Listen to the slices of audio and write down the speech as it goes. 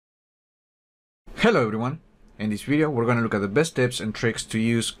Hello everyone! In this video we're going to look at the best tips and tricks to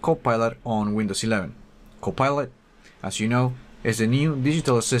use Copilot on Windows 11. Copilot, as you know, is a new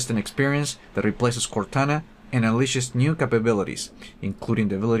digital assistant experience that replaces Cortana and unleashes new capabilities, including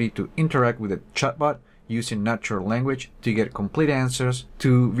the ability to interact with a chatbot using natural language to get complete answers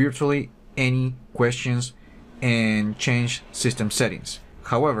to virtually any questions and change system settings.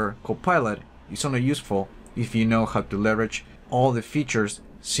 However, Copilot is only useful if you know how to leverage all the features,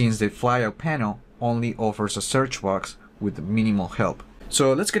 since the flyout panel only offers a search box with minimal help.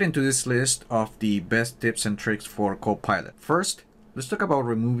 So let's get into this list of the best tips and tricks for Copilot. First, let's talk about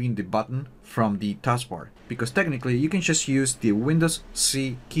removing the button from the taskbar, because technically you can just use the Windows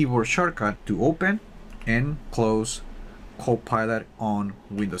C keyboard shortcut to open and close Copilot on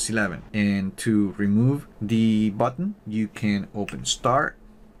Windows 11. And to remove the button, you can open Start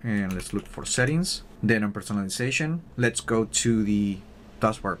and let's look for Settings. Then on Personalization, let's go to the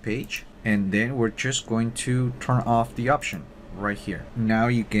taskbar page, and then we're just going to turn off the option right here. Now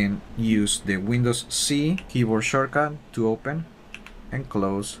you can use the Windows C keyboard shortcut to open and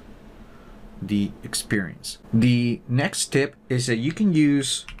close the experience. The next tip is that you can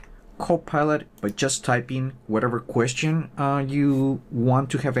use Copilot by just typing whatever question you want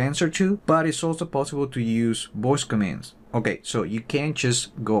to have answer to, but it's also possible to use voice commands. Okay, so you can't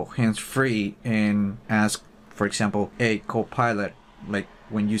just go hands-free and ask, for example, a Copilot, like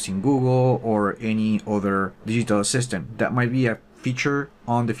when using Google or any other digital assistant. That might be a feature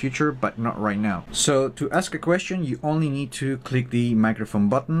on the future, but not right now. So to ask a question, you only need to click the microphone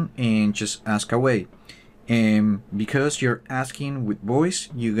button and just ask away. And because you're asking with voice,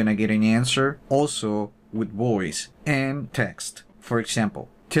 you're gonna get an answer also with voice and text. For example,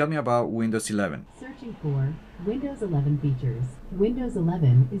 tell me about Windows 11. Searching for Windows 11 features. Windows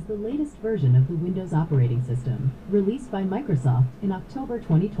 11 is the latest version of the Windows operating system, released by Microsoft in October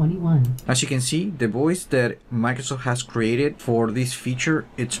 2021. As you can see, the voice that Microsoft has created for this feature,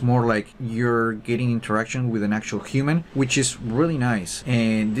 it's more like you're getting interaction with an actual human, which is really nice.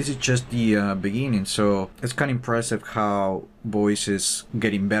 And this is just the beginning, so it's kind of impressive how voice is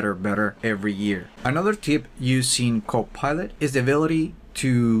getting better every year. Another tip using Copilot is the ability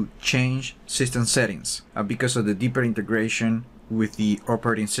to change system settings because of the deeper integration with the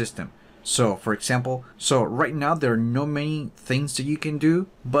operating system. So for example, right now there are not many things that you can do,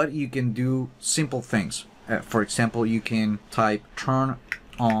 but you can do simple things. For example, you can type turn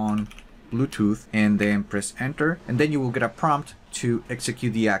on Bluetooth and then press enter, and then you will get a prompt to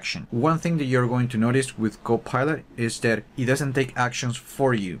execute the action. One thing that you're going to notice with Copilot is that it doesn't take actions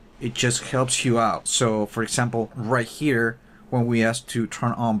for you, it just helps you out. So for example, right here, when we ask to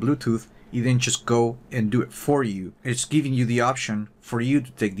turn on Bluetooth, it didn't just go and do it for you. It's giving you the option for you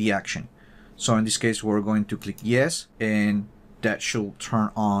to take the action. So in this case, we're going to click yes, and that should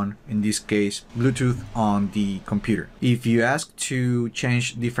turn on, in this case, Bluetooth on the computer. If you ask to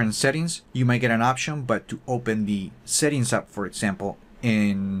change different settings, you might get an option, but to open the settings app, for example,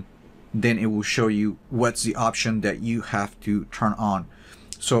 and then it will show you what's the option that you have to turn on.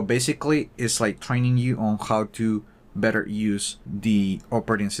 So basically, it's like training you on how to better use the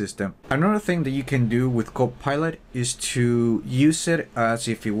operating system. Another thing that you can do with Copilot is to use it as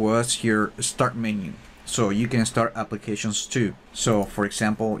if it was your start menu. So you can start applications too. So for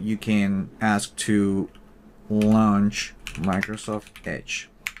example, you can ask to launch Microsoft Edge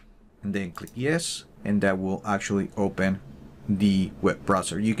and then click yes, and that will actually open the web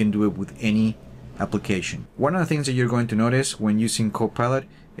browser. You can do it with any application. One of the things that you're going to notice when using Copilot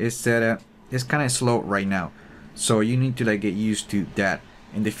is that it's kind of slow right now. So you need to get used to that.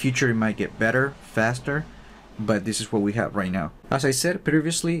 In the future it might get better, faster, but this is what we have right now. As I said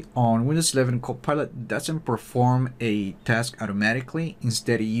previously, on Windows 11, Copilot doesn't perform a task automatically.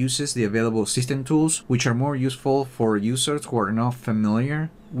 Instead, it uses the available system tools, which are more useful for users who are not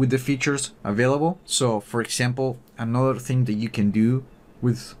familiar with the features available. So for example, another thing that you can do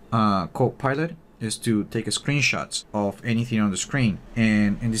with Copilot is to take screenshots of anything on the screen.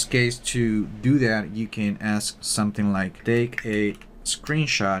 And in this case, to do that, you can ask something like take a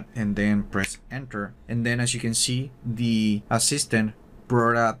screenshot and then press enter. And then as you can see, the assistant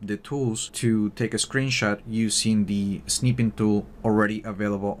brought up the tools to take a screenshot using the snipping tool already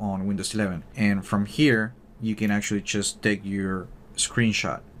available on Windows 11. And from here, you can actually just take your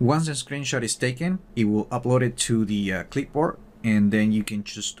screenshot. Once the screenshot is taken, it will upload it to the clipboard, and then you can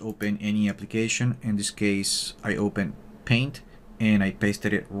just open any application. In this case, I opened Paint and I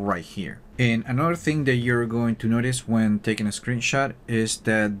pasted it right here. And another thing that you're going to notice when taking a screenshot is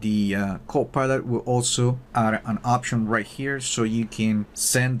that the Copilot will also add an option right here, so you can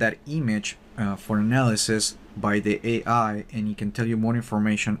send that image for analysis by the AI, and it can tell you more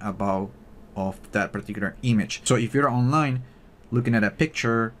information about of that particular image. So if you're online looking at a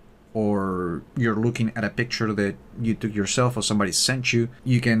picture, or you're looking at a picture that you took yourself or somebody sent you,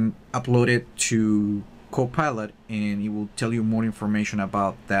 you can upload it to Copilot and it will tell you more information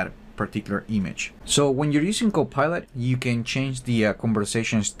about that particular image. So when you're using Copilot, you can change the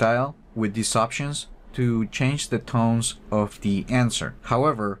conversation style with these options to change the tones of the answer.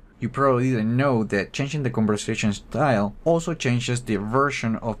 However, you probably didn't know that changing the conversation style also changes the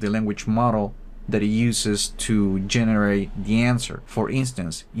version of the language model that it uses to generate the answer. For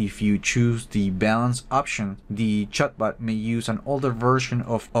instance, if you choose the balance option, the chatbot may use an older version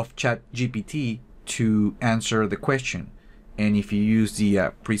of ChatGPT to answer the question. And if you use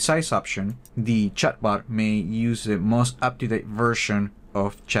the precise option, the chatbot may use the most up-to-date version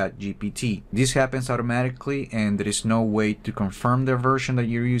of ChatGPT. This happens automatically and there is no way to confirm the version that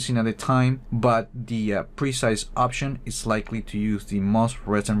you're using at the time, but the precise option is likely to use the most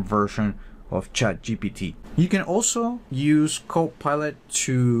recent version of ChatGPT. You can also use Copilot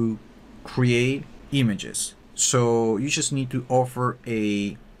to create images. So you just need to offer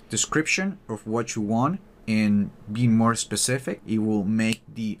a description of what you want and be more specific. It will make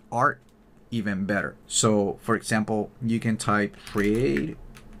the art even better. So for example, you can type create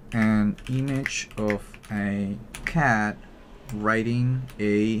an image of a cat riding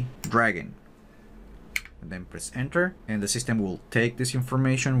a dragon, and then press enter, and the system will take this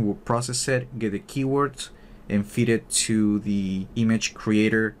information, will process it, get the keywords and feed it to the image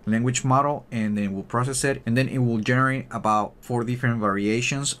creator language model, and then we'll process it, and then it will generate about 4 different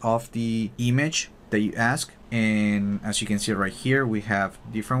variations of the image that you ask. And as you can see right here, we have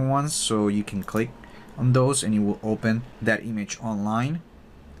different ones, so you can click on those and it will open that image online,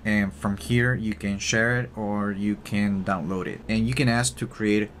 and from here you can share it or you can download it, and you can ask to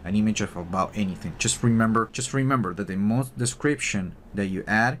create an image of about anything. Just remember that the most description that you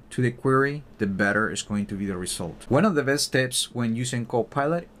add to the query, the better is going to be the result. One of the best tips when using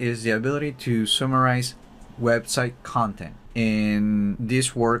Copilot is the ability to summarize website content, and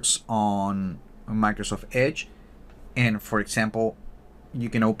this works on Microsoft Edge. And for example, you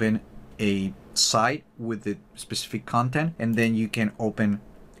can open a site with the specific content, and then you can open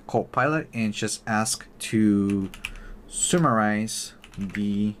Copilot and just ask to summarize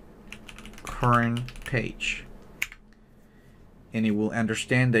the current page, and it will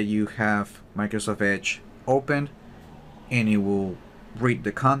understand that you have Microsoft Edge opened, and it will read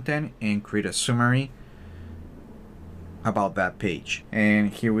the content and create a summary about that page.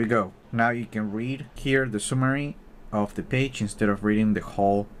 And here we go. Now you can read here the summary of the page instead of reading the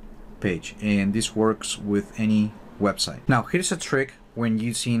whole page, and this works with any website. Now here's a trick when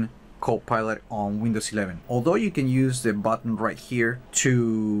using Copilot on Windows 11. Although you can use the button right here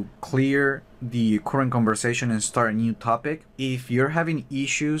to clear the current conversation and start a new topic, if you're having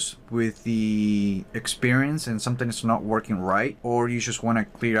issues with the experience and something is not working right, or you just want to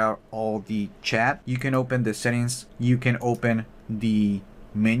clear out all the chat, you can open the settings, you can open the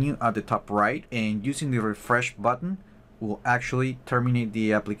menu at the top right, and using the refresh button will actually terminate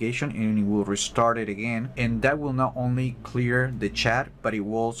the application and it will restart it again, and that will not only clear the chat but it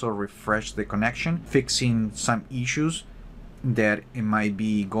will also refresh the connection, fixing some issues that it might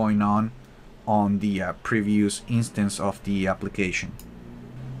be going on the previous instance of the application.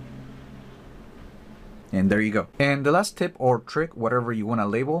 And there you go. And the last tip or trick, whatever you want to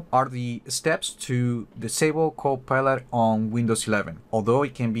label, are the steps to disable Copilot on Windows 11. Although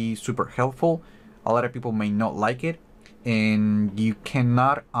it can be super helpful, a lot of people may not like it and you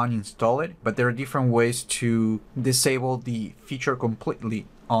cannot uninstall it, but there are different ways to disable the feature completely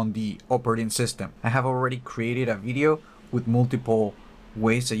on the operating system. I have already created a video with multiple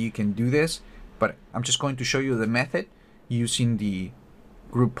ways that you can do this, but I'm just going to show you the method using the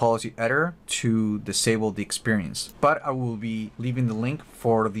group policy editor to disable the experience. But I will be leaving the link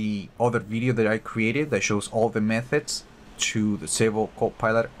for the other video that I created that shows all the methods to disable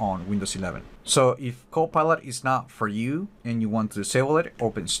Copilot on Windows 11. So if Copilot is not for you and you want to disable it,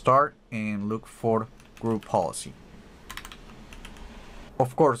 open Start and look for Group Policy.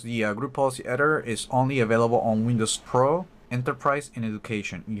 Of course, the Group Policy Editor is only available on Windows Pro, Enterprise, and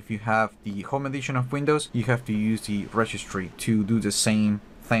Education. If you have the Home Edition of Windows, you have to use the registry to do the same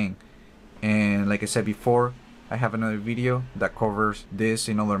thing. And like I said before, I have another video that covers this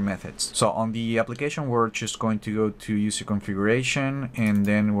and other methods. So on the application, we're just going to go to user configuration, and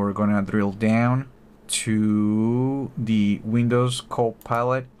then we're gonna drill down to the Windows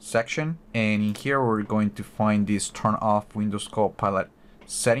Copilot section. And in here, we're going to find this turn off Windows Copilot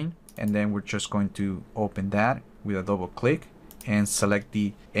setting. And then we're just going to open that with a double click and select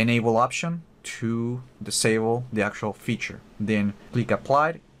the enable option to disable the actual feature. Then click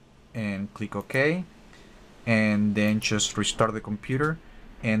apply and click OK, and then just restart the computer.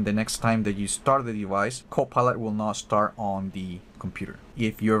 And the next time that you start the device, Copilot will not start on the computer.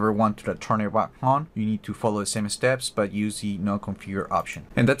 If you ever want to turn it back on, you need to follow the same steps but use the no configure option.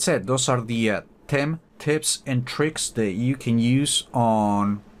 And that's it. Those are the 10 tips and tricks that you can use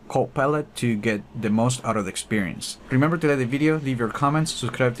on Copilot to get the most out of the experience. Remember to like the video, leave your comments,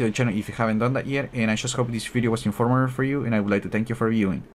 subscribe to the channel if you haven't done that yet, and I just hope this video was informative for you, and I would like to thank you for viewing.